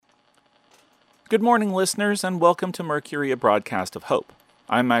Good morning, listeners, and welcome to Mercury, a broadcast of hope.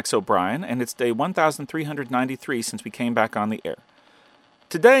 I'm Max O'Brien, and it's day 1393 since we came back on the air.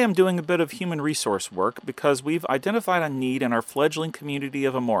 Today I'm doing a bit of human resource work because we've identified a need in our fledgling community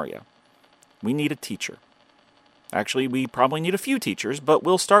of Amoria. We need a teacher. Actually, we probably need a few teachers, but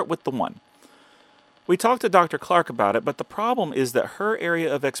we'll start with the one. We talked to Dr. Clark about it, but the problem is that her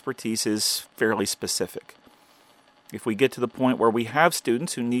area of expertise is fairly specific. If we get to the point where we have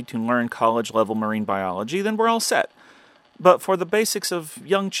students who need to learn college-level marine biology, then we're all set. But for the basics of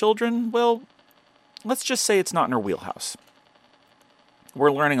young children, well, let's just say it's not in our wheelhouse.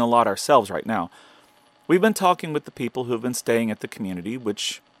 We're learning a lot ourselves right now. We've been talking with the people who have been staying at the community,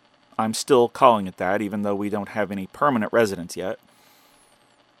 which I'm still calling it that, even though we don't have any permanent residents yet.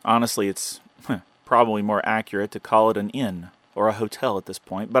 Honestly, it's probably more accurate to call it an inn or a hotel at this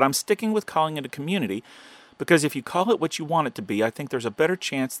point, but I'm sticking with calling it a community because if you call it what you want it to be, I think there's a better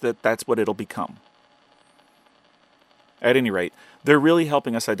chance that that's what it'll become. At any rate, they're really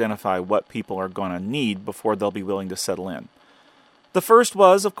helping us identify what people are going to need before they'll be willing to settle in. The first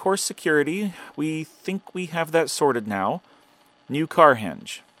was, of course, security. We think we have that sorted now. New car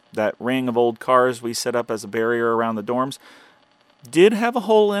hinge. That ring of old cars we set up as a barrier around the dorms did have a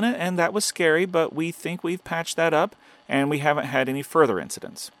hole in it, and that was scary, but we think we've patched that up, and we haven't had any further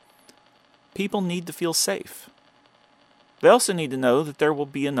incidents. People need to feel safe. They also need to know that there will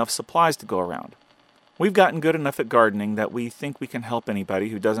be enough supplies to go around. We've gotten good enough at gardening that we think we can help anybody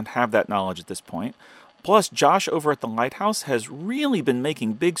who doesn't have that knowledge at this point. Plus, Josh over at the lighthouse has really been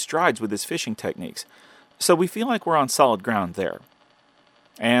making big strides with his fishing techniques, so we feel like we're on solid ground there.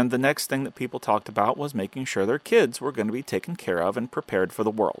 And the next thing that people talked about was making sure their kids were going to be taken care of and prepared for the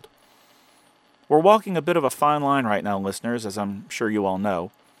world. We're walking a bit of a fine line right now, listeners, as I'm sure you all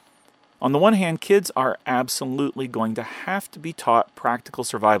know. On the one hand, kids are absolutely going to have to be taught practical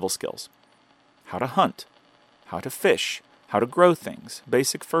survival skills. How to hunt, how to fish, how to grow things,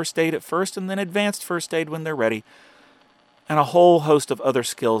 basic first aid at first and then advanced first aid when they're ready, and a whole host of other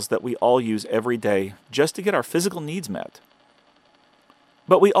skills that we all use every day just to get our physical needs met.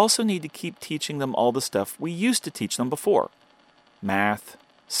 But we also need to keep teaching them all the stuff we used to teach them before. Math,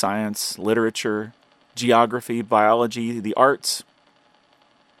 science, literature, geography, biology, the arts.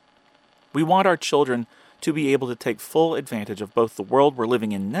 We want our children to be able to take full advantage of both the world we're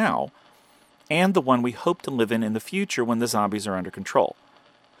living in now and the one we hope to live in the future when the zombies are under control.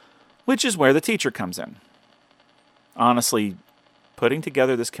 Which is where the teacher comes in. Honestly, putting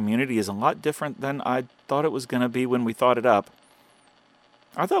together this community is a lot different than I thought it was going to be when we thought it up.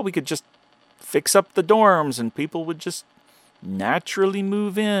 I thought we could just fix up the dorms and people would just naturally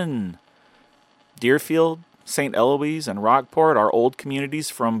move in. Deerfield, St. Eloise, and Rockport, our old communities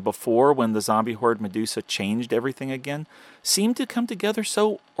from before when the zombie horde Medusa changed everything again, seemed to come together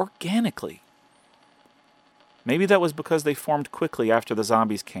so organically. Maybe that was because they formed quickly after the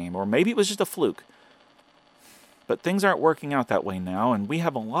zombies came, or maybe it was just a fluke. But things aren't working out that way now, and we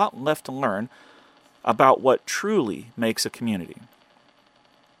have a lot left to learn about what truly makes a community.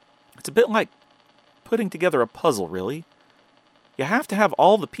 It's a bit like putting together a puzzle, really. You have to have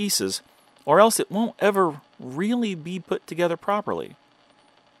all the pieces, or else it won't ever really be put together properly.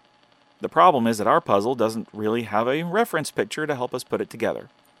 The problem is that our puzzle doesn't really have a reference picture to help us put it together.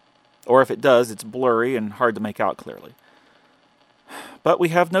 Or if it does, it's blurry and hard to make out clearly. But we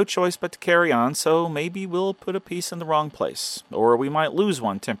have no choice but to carry on, so maybe we'll put a piece in the wrong place. Or we might lose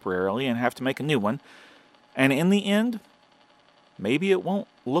one temporarily and have to make a new one. And in the end, maybe it won't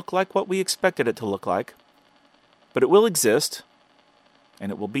look like what we expected it to look like. But it will exist,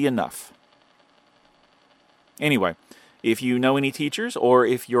 and it will be enough. Anyway, if you know any teachers, or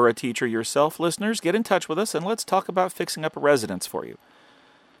if you're a teacher yourself, listeners, get in touch with us and let's talk about fixing up a residence for you.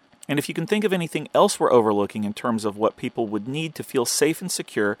 And if you can think of anything else we're overlooking in terms of what people would need to feel safe and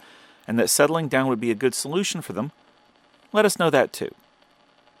secure, and that settling down would be a good solution for them, let us know that too.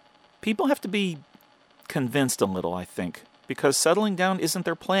 People have to be convinced a little, I think, because settling down isn't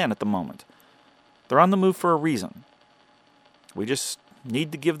their plan at the moment. They're on the move for a reason. We just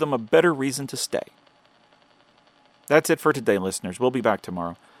need to give them a better reason to stay. That's it for today, listeners. We'll be back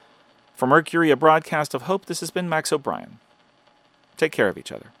tomorrow. For Mercury, a broadcast of hope, this has been Max O'Brien. Take care of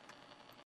each other.